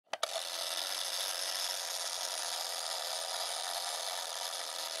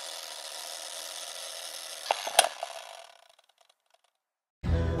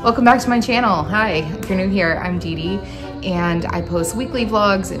Welcome back to my channel. Hi, if you're new here, I'm Deedee, and I post weekly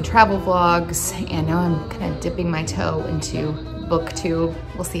vlogs and travel vlogs, and now I'm kind of dipping my toe into booktube.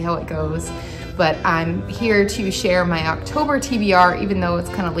 We'll see how it goes. But I'm here to share my October TBR, even though it's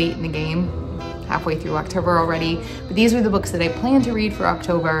kind of late in the game, halfway through October already. But these are the books that I plan to read for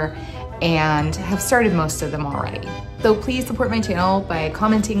October and have started most of them already. So please support my channel by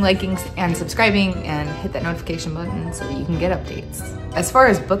commenting, liking, and subscribing, and hit that notification button so that you can get updates. As far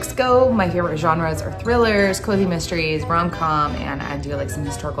as books go, my favorite genres are thrillers, cozy mysteries, rom-com, and I do like some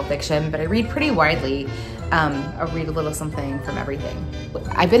historical fiction, but I read pretty widely. I read a little something from everything.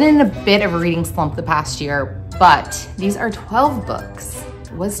 I've been in a bit of a reading slump the past year, but these are 12 books.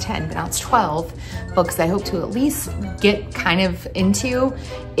 It was 10, but now it's 12 books I hope to at least get kind of into,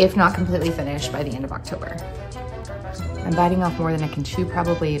 if not completely finished by the end of October. I'm biting off more than I can chew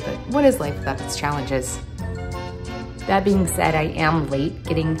probably, but what is life without its challenges? That being said, I am late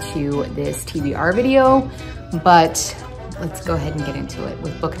getting to this TBR video, but let's go ahead and get into it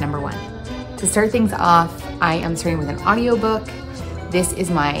with book number 1. To start things off, I am starting with an audiobook. This is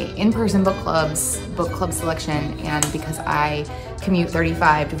my in-person book club selection, and because I commute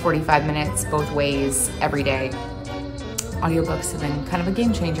 35 to 45 minutes both ways every day, audiobooks have been kind of a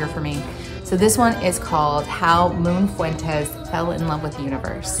game changer for me. So this one is called How Fuentez Fell in Love with the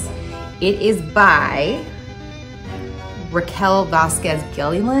Universe. It is by Raquel Vasquez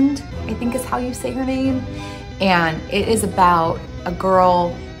Gilliland, I think is how you say her name. And it is about a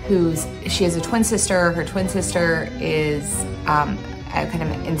girl she has a twin sister. Her twin sister is kind of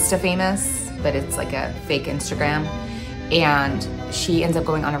Insta famous, but it's like a fake Instagram. And she ends up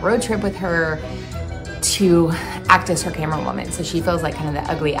going on a road trip with her to act as her camera woman. So she feels like kind of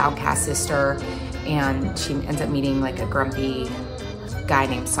the ugly outcast sister, and she ends up meeting like a grumpy guy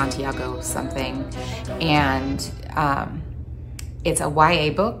named Santiago something. And it's a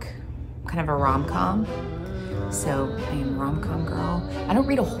YA book, kind of a rom-com. So I am a rom-com girl. I don't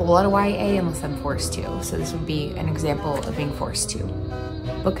read a whole lot of YA unless I'm forced to. So this would be an example of being forced to.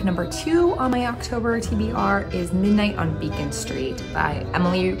 Book number 2 on my October TBR is Midnight on Beacon Street by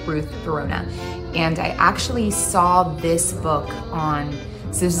Emily Ruth Verona. And I actually saw this book on,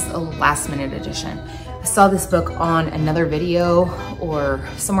 so this is a last minute edition. I saw this book on another video or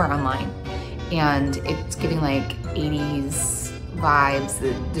somewhere online, and it's giving like 80s vibes.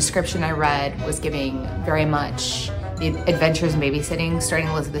 The description I read was giving very much The Adventures in Babysitting, starting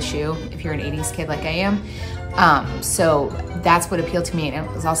Elizabeth Shue, if you're an 80s kid like I am. So that's what appealed to me, and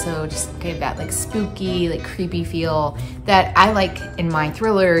it was also just kind of that like spooky, like creepy feel that I like in my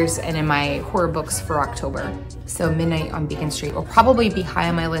thrillers and in my horror books for October. So Midnight on Beacon Street will probably be high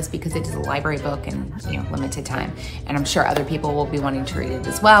on my list because it is a library book and, you know, limited time, and I'm sure other people will be wanting to read it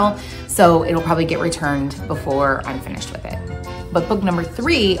as well. So it'll probably get returned before I'm finished with it. But book number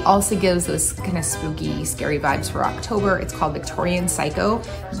 3 also gives those kind of spooky, scary vibes for October. It's called Victorian Psycho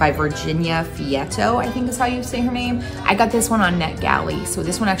by Virginia Feito, I think is how you say her name. I got this one on NetGalley, so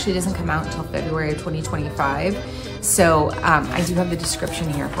this one actually doesn't come out until February of 2025. So I do have the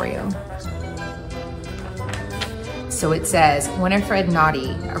description here for you. So it says, Winifred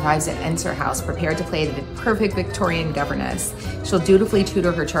Naughty arrives at Ensor House prepared to play the perfect Victorian governess. She'll dutifully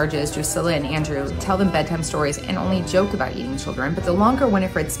tutor her charges, Drusilla and Andrew, tell them bedtime stories, and only joke about eating children. But the longer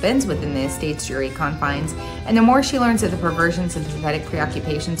Winifred spends within the estate's dreary confines, and the more she learns of the perversions and pathetic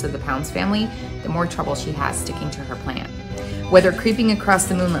preoccupations of the Pounds family, the more trouble she has sticking to her plan. Whether creeping across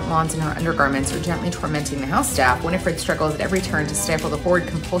the moonlit lawns in her undergarments or gently tormenting the house staff, Winifred struggles at every turn to stifle the horrid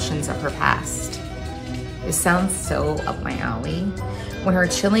compulsions of her past. This sounds so up my alley. When her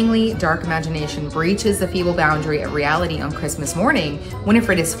chillingly dark imagination breaches the feeble boundary of reality on Christmas morning,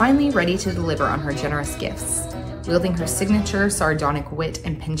 Winifred is finally ready to deliver on her generous gifts. Wielding her signature sardonic wit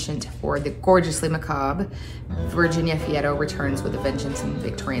and penchant for the gorgeously macabre, Virginia Feito returns with a vengeance in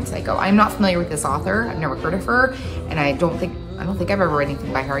Victorian Psycho. I'm not familiar with this author. I've never heard of her, and I don't think I've ever read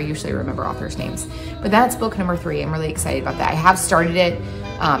anything by her. I usually remember authors' names. But that's book number 3. I'm really excited about that. I have started it,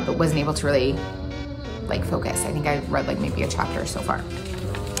 but wasn't able to really like focus. I think I read like maybe a chapter so far.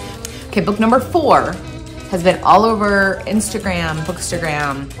 Okay, book number 4 has been all over Instagram,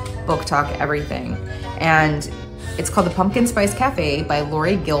 Bookstagram, Book Talk, everything. And it's called The Pumpkin Spice Cafe by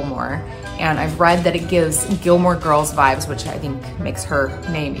Laurie Gilmore. And I've read that it gives Gilmore Girls vibes, which I think makes her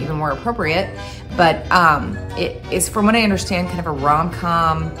name even more appropriate. But it is, from what I understand, kind of a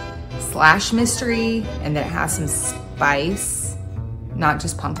rom-com / mystery, and that it has some spice, not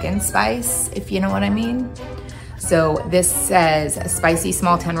just pumpkin spice, if you know what I mean. So this says a spicy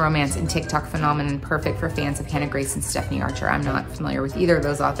small town romance and TikTok phenomenon, perfect for fans of Hannah Grace and Stephanie Archer. I'm not familiar with either of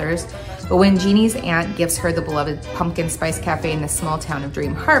those authors. But when Jeannie's aunt gives her the beloved Pumpkin Spice Cafe in the small town of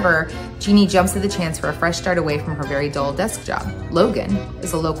Dream Harbor, Jeannie jumps at the chance for a fresh start away from her very dull desk job. Logan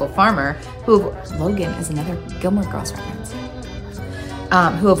is a local farmer Logan is another Gilmore Girls reference,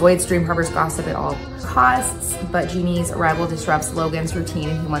 who avoids Dream Harbor's gossip at all costs, but Jeannie's arrival disrupts Logan's routine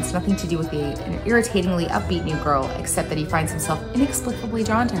and he wants nothing to do with an irritatingly upbeat new girl, except that he finds himself inexplicably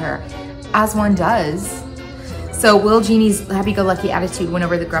drawn to her, as one does. So will Jeannie's happy-go-lucky attitude win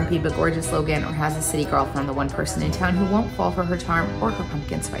over the grumpy but gorgeous Logan, or has the city girl found the one person in town who won't fall for her charm or her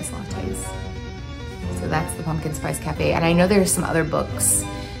pumpkin spice lattes? So that's the Pumpkin Spice Cafe. And I know there's some other books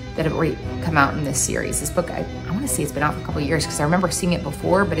that have already come out in this series. This book, I want to say it's been out for a couple of years because I remember seeing it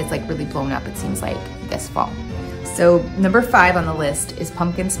before, but it's like really blown up, it seems like, this fall. So number 5 on the list is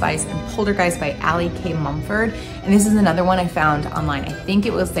Pumpkin Spice and Poltergeist by Allie K. Mumford. And this is another one I found online. I think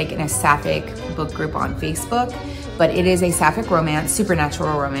it was like in a sapphic book group on Facebook, but it is a sapphic romance,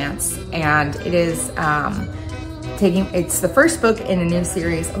 supernatural romance. And it is it's the first book in a new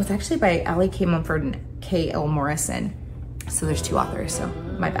series. Oh, it's actually by Allie K. Mumford and K.L. Morrison. So there's 2 authors, so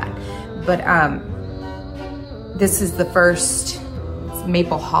my bad. But this is the first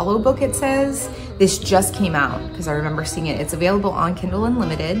Maple Hollow book, it says. This just came out because I remember seeing it. It's available on Kindle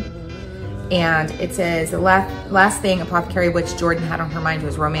Unlimited. And it says, the last thing Apothecary Witch Jordan had on her mind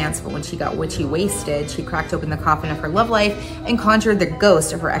was romance, but when she got witchy wasted, she cracked open the coffin of her love life and conjured the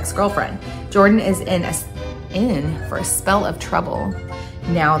ghost of her ex-girlfriend. Jordan is in for a spell of trouble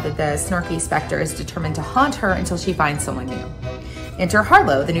now that the snarky specter is determined to haunt her until she finds someone new. Enter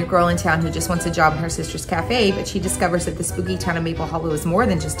Harlow, the new girl in town who just wants a job in her sister's cafe, but she discovers that the spooky town of Maple Hollow is more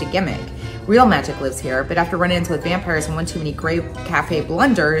than just a gimmick. Real magic lives here, but after running into vampires and one too many grave cafe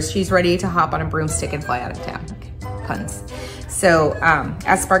blunders, she's ready to hop on a broomstick and fly out of town. Okay, puns. So,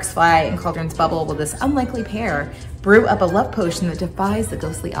 as sparks fly and cauldrons bubble, will this unlikely pair brew up a love potion that defies the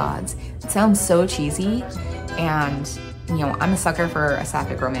ghostly odds? It sounds so cheesy, and you know, I'm a sucker for a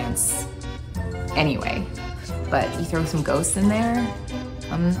sapphic romance anyway, but you throw some ghosts in there,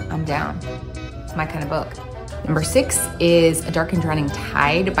 I'm down. It's my kind of book. Number 6 is A Dark and Drowning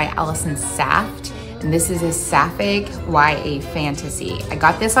Tide by Allison Saft, and this is a sapphic YA fantasy. I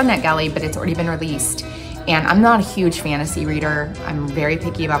got this on NetGalley, but it's already been released, and I'm not a huge fantasy reader. I'm very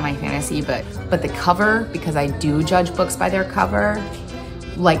picky about my fantasy, but the cover, because I do judge books by their cover,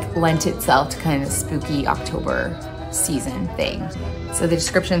 like lent itself to kind of a spooky October season thing. So the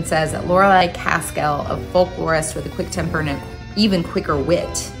description says that Lorelei Caskell, a folklorist with a quick temper and an even quicker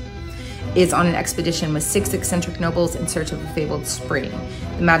wit, is on an expedition with 6 eccentric nobles in search of a fabled spring.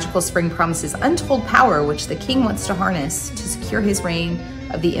 The magical spring promises untold power, which the king wants to harness to secure his reign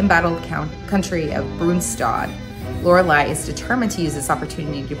of the embattled country of Brunstad. Lorelei is determined to use this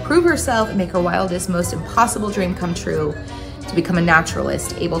opportunity to prove herself and make her wildest, most impossible dream come true, to become a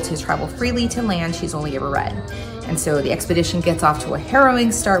naturalist, able to travel freely to land she's only ever read. And so the expedition gets off to a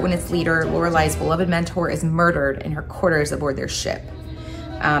harrowing start when its leader, Lorelei's beloved mentor, is murdered in her quarters aboard their ship.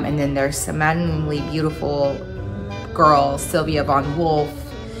 And then there's a maddeningly beautiful girl, Sylvia von Wolf,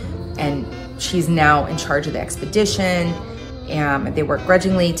 and she's now in charge of the expedition. They work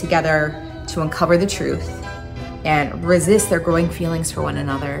grudgingly together to uncover the truth and resist their growing feelings for one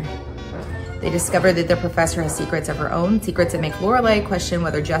another. They discover that their professor has secrets of her own, secrets that make Lorelei question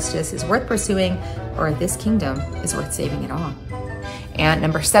whether justice is worth pursuing or if this kingdom is worth saving at all. And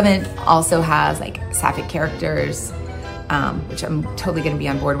number 7 also has like sapphic characters, which I'm totally gonna be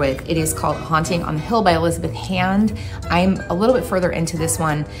on board with. It is called Haunting on the Hill by Elizabeth Hand. I'm a little bit further into this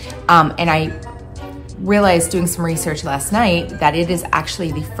one, and I realized doing some research last night that it is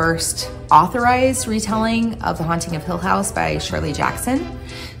actually the first authorized retelling of The Haunting of Hill House by Shirley Jackson.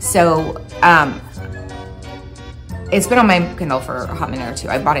 So it's been on my Kindle for a hot minute or two.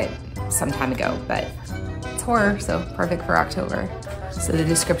 I bought it some time ago, but it's horror, so perfect for October. So the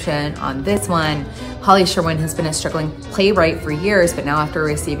description on this one, Holly Sherwin has been a struggling playwright for years, but now after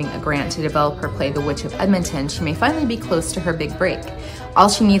receiving a grant to develop her play The Witch of Edmonton, she may finally be close to her big break. All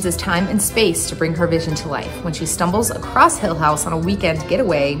she needs is time and space to bring her vision to life. When she stumbles across Hill House on a weekend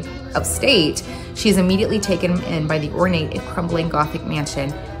getaway upstate, she is immediately taken in by the ornate and crumbling Gothic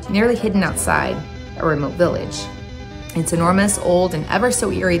mansion, nearly hidden outside a remote village. It's enormous, old, and ever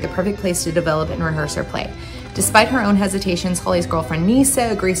so eerie, the perfect place to develop and rehearse her play. Despite her own hesitations, Holly's girlfriend Nisa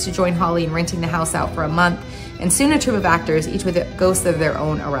agrees to join Holly in renting the house out for a month, and soon a troupe of actors, each with ghosts of their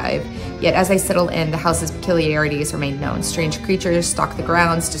own, arrive. Yet as they settle in, the house's peculiarities are made known. Strange creatures stalk the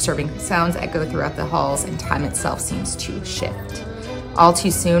grounds, disturbing sounds echo throughout the halls, and time itself seems to shift. All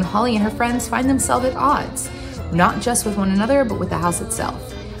too soon, Holly and her friends find themselves at odds. not just with one another, but with the house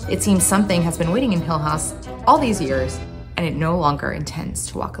itself. It seems something has been waiting in Hill House all these years, and it no longer intends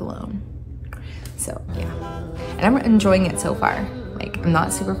to walk alone. So yeah, and I'm enjoying it so far. Like, I'm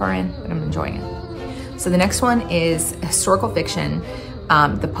not super far in, but I'm enjoying it. So the next one is historical fiction,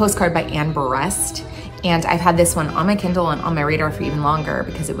 The Postcard by Berest. And I've had this one on my Kindle and on my radar for even longer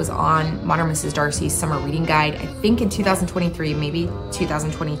because it was on Modern Mrs. Darcy's summer reading guide, I think in 2023, maybe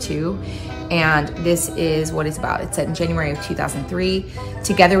 2022. And this is what it's about. It's set in January of 2003.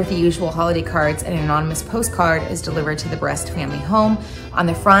 Together with the usual holiday cards, an anonymous postcard is delivered to the Berest family home. On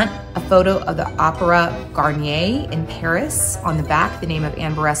the front, a photo of the Opera Garnier in Paris. On the back, the name of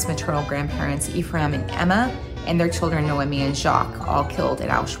Anne Berest's maternal grandparents, Ephraim and Emma, and their children, Noemi and Jacques, all killed at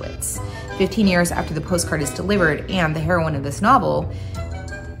Auschwitz. 15 years after the postcard is delivered, Anne, the heroine of this novel,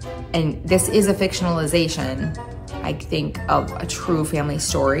 and this is a fictionalization, I think, of a true family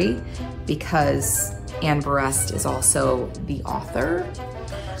story because Anne Berest is also the author.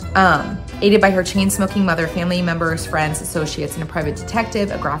 Aided by her chain-smoking mother, family members, friends, associates, and a private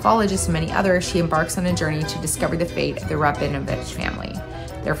detective, a graphologist, and many others, she embarks on a journey to discover the fate of the Rabinovich family,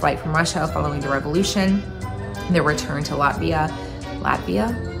 their flight from Russia following the revolution, their return to Latvia,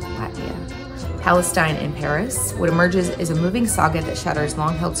 Palestine, and Paris. What emerges is a moving saga that shatters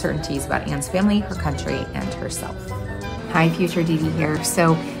long-held certainties about Anne's family, her country, and herself. Hi, future Deedee here.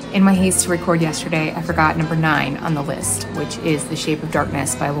 So in my haste to record yesterday, I forgot number 9 on the list, which is The Shape of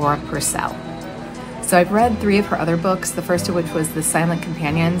Darkness by Laurie Purcell. So I've read 3 of her other books, the first of which was The Silent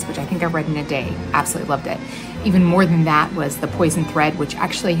Companions, which I think I read in a day. Absolutely loved it. Even more than that was The Poison Thread, which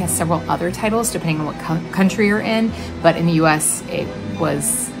actually has several other titles depending on what country you're in, but in the US it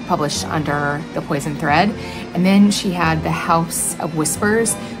was published under The Poison Thread. And then she had The House of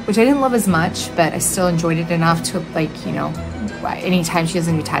Whispers, which I didn't love as much, but I still enjoyed it enough to, like, you know, anytime she has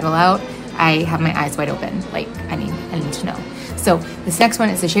a new title out, I have my eyes wide open. Like, I need to know. So this next one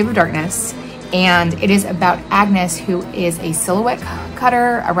is The Shape of Darkness, and it is about Agnes, who is a silhouette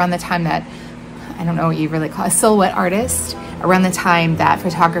cutter around the time that, I don't know what you really call a silhouette artist, around the time that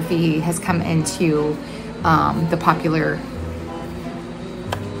photography has come into the popular,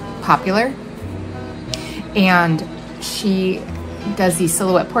 and she does these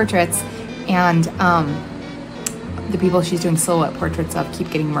silhouette portraits, and the people she's doing silhouette portraits of keep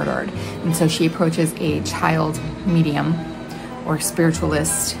getting murdered. And so she approaches a child medium or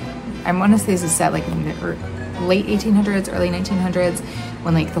spiritualist. I want to say this is set like in the late 1800s, early 1900s,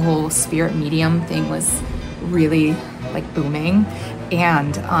 when like the whole spirit medium thing was really like booming.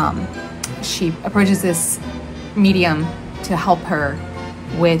 And she approaches this medium to help her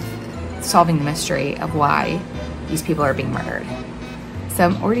with solving the mystery of why these people are being murdered. So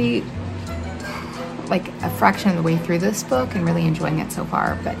I'm already like a fraction of the way through this book and really enjoying it so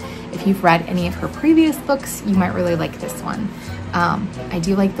far. But if you've read any of her previous books, you might really like this one. I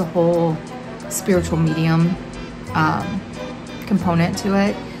do like the whole spiritual medium component to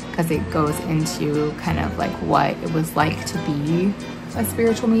it, because it goes into kind of like what it was like to be a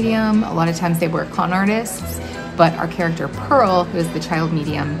spiritual medium. A lot of times they were con artists, but our character Pearl, who is the child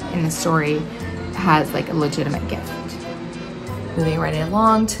medium in the story, has like a legitimate gift. Moving right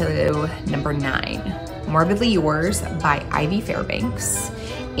along to number 9, Morbidly Yours by Ivy Fairbanks.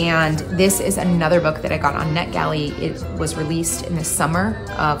 And this is another book that I got on NetGalley. It was released in the summer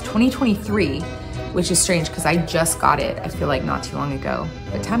of 2023, which is strange because I just got it, I feel like not too long ago,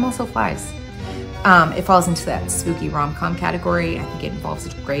 but time also flies. It falls into that spooky rom-com category. I think it involves a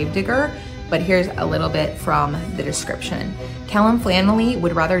gravedigger, but here's a little bit from the description. Callum Flannelly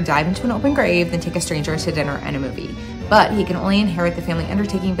would rather dive into an open grave than take a stranger to dinner and a movie. But he can only inherit the family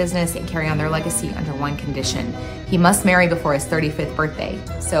undertaking business and carry on their legacy under one condition. He must marry before his 35th birthday.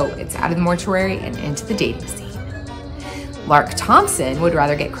 So it's out of the mortuary and into the dating scene. Lark Thompson would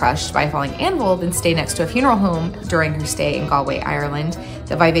rather get crushed by a falling anvil than stay next to a funeral home during her stay in Galway, Ireland.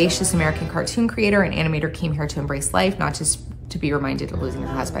 The vivacious American cartoon creator and animator came here to embrace life, not just to be reminded of losing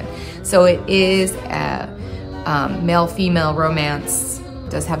her husband. So it is a male-female romance,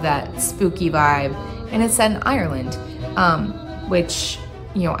 does have that spooky vibe, and it's set in Ireland, which,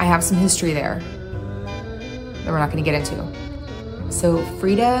 you know, I have some history there that we're not gonna get into. So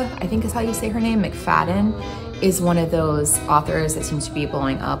Freida, I think is how you say her name, McFadden, is one of those authors that seems to be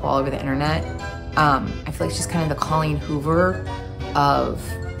blowing up all over the internet. I feel like she's kind of the Colleen Hoover of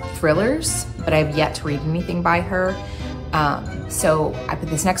thrillers, but I've yet to read anything by her. So I put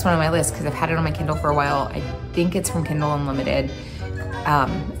this next one on my list because I've had it on my Kindle for a while. I think it's from Kindle Unlimited,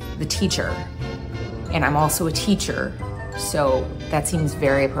 The Teacher. And I'm also a teacher, so that seems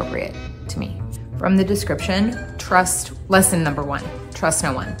very appropriate to me. From the description, lesson number 1, trust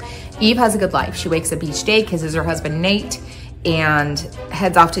no one. Eve has a good life. She wakes up each day, kisses her husband Nate, and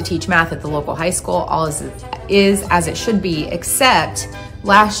heads off to teach math at the local high school. All is as it should be, except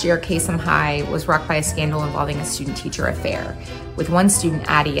last year, Kasem High was rocked by a scandal involving a student-teacher affair, with one student,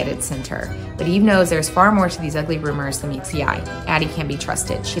 Addie, at its center. But Eve knows there's far more to these ugly rumors than meets the eye. Addie can't be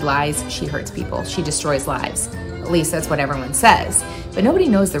trusted. She lies, she hurts people, she destroys lives. At least that's what everyone says. But nobody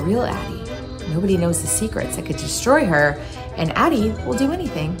knows the real Addie. Nobody knows the secrets that could destroy her, and Addie will do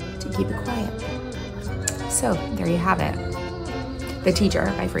anything to keep it quiet. So there you have it. The Teacher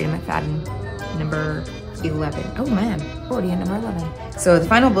by Freida McFadden, number 11. Oh man, already at number 11. So the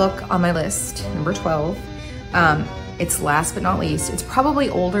final book on my list, number 12, it's last but not least. It's probably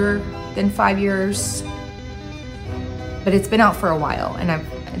older than 5 years, but it's been out for a while, and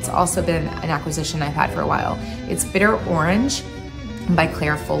it's also been an acquisition I've had for a while. It's Bitter Orange by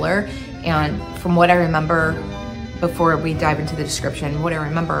Claire Fuller, and from what I remember, before we dive into the description, what I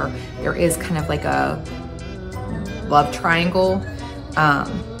remember, there is kind of like a love triangle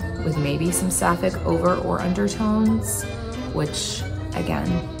with maybe some sapphic over or undertones, which again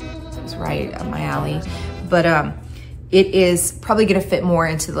is right up my alley. But it is probably gonna fit more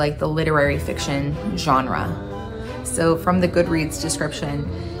into like the literary fiction genre. So from the Goodreads description,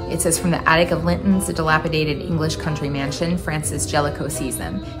 it says, from the attic of Linton's, a dilapidated English country mansion, Frances Jellicoe sees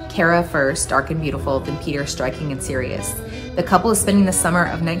them. Kara first, dark and beautiful, then Peter, striking and serious. The couple is spending the summer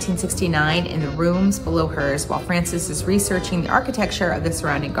of 1969 in the rooms below hers while Frances is researching the architecture of the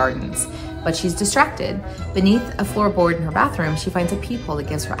surrounding gardens. But she's distracted. Beneath a floorboard in her bathroom, she finds a peephole that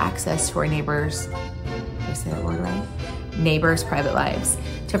gives her access to her neighbors. Did I say that word right? Neighbors' private lives.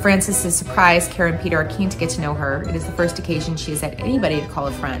 To Frances's surprise, Kara and Peter are keen to get to know her. It is the first occasion she has had anybody to call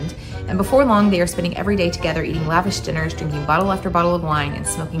a friend. And before long, they are spending every day together, eating lavish dinners, drinking bottle after bottle of wine, and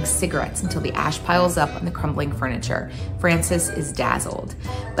smoking cigarettes until the ash piles up on the crumbling furniture. Frances is dazzled.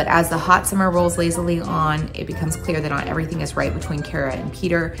 But as the hot summer rolls lazily on, it becomes clear that not everything is right between Kara and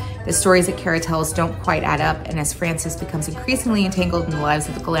Peter. The stories that Kara tells don't quite add up, and as Frances becomes increasingly entangled in the lives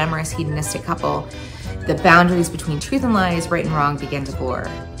of the glamorous, hedonistic couple, the boundaries between truth and lies, right and wrong, begin to blur.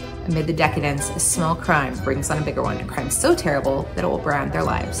 Amid the decadence, a small crime brings on a bigger one, a crime so terrible that it will brand their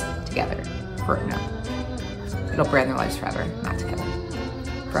lives together. It'll brand their lives forever, not together,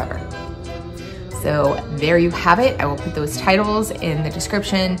 forever. So there you have it. I will put those titles in the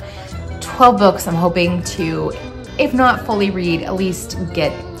description. 12 books I'm hoping to, if not fully read, at least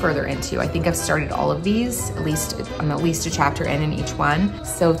get further into. I think I've started all of these, I'm at least a chapter in each one.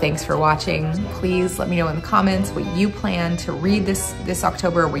 So thanks for watching. Please let me know in the comments what you plan to read this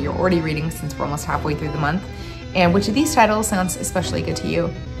October, what you're already reading since we're almost halfway through the month, and which of these titles sounds especially good to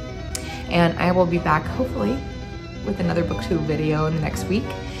you. And I will be back hopefully with another booktube video in the next week,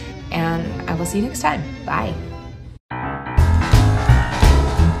 and I will see you next time. Bye.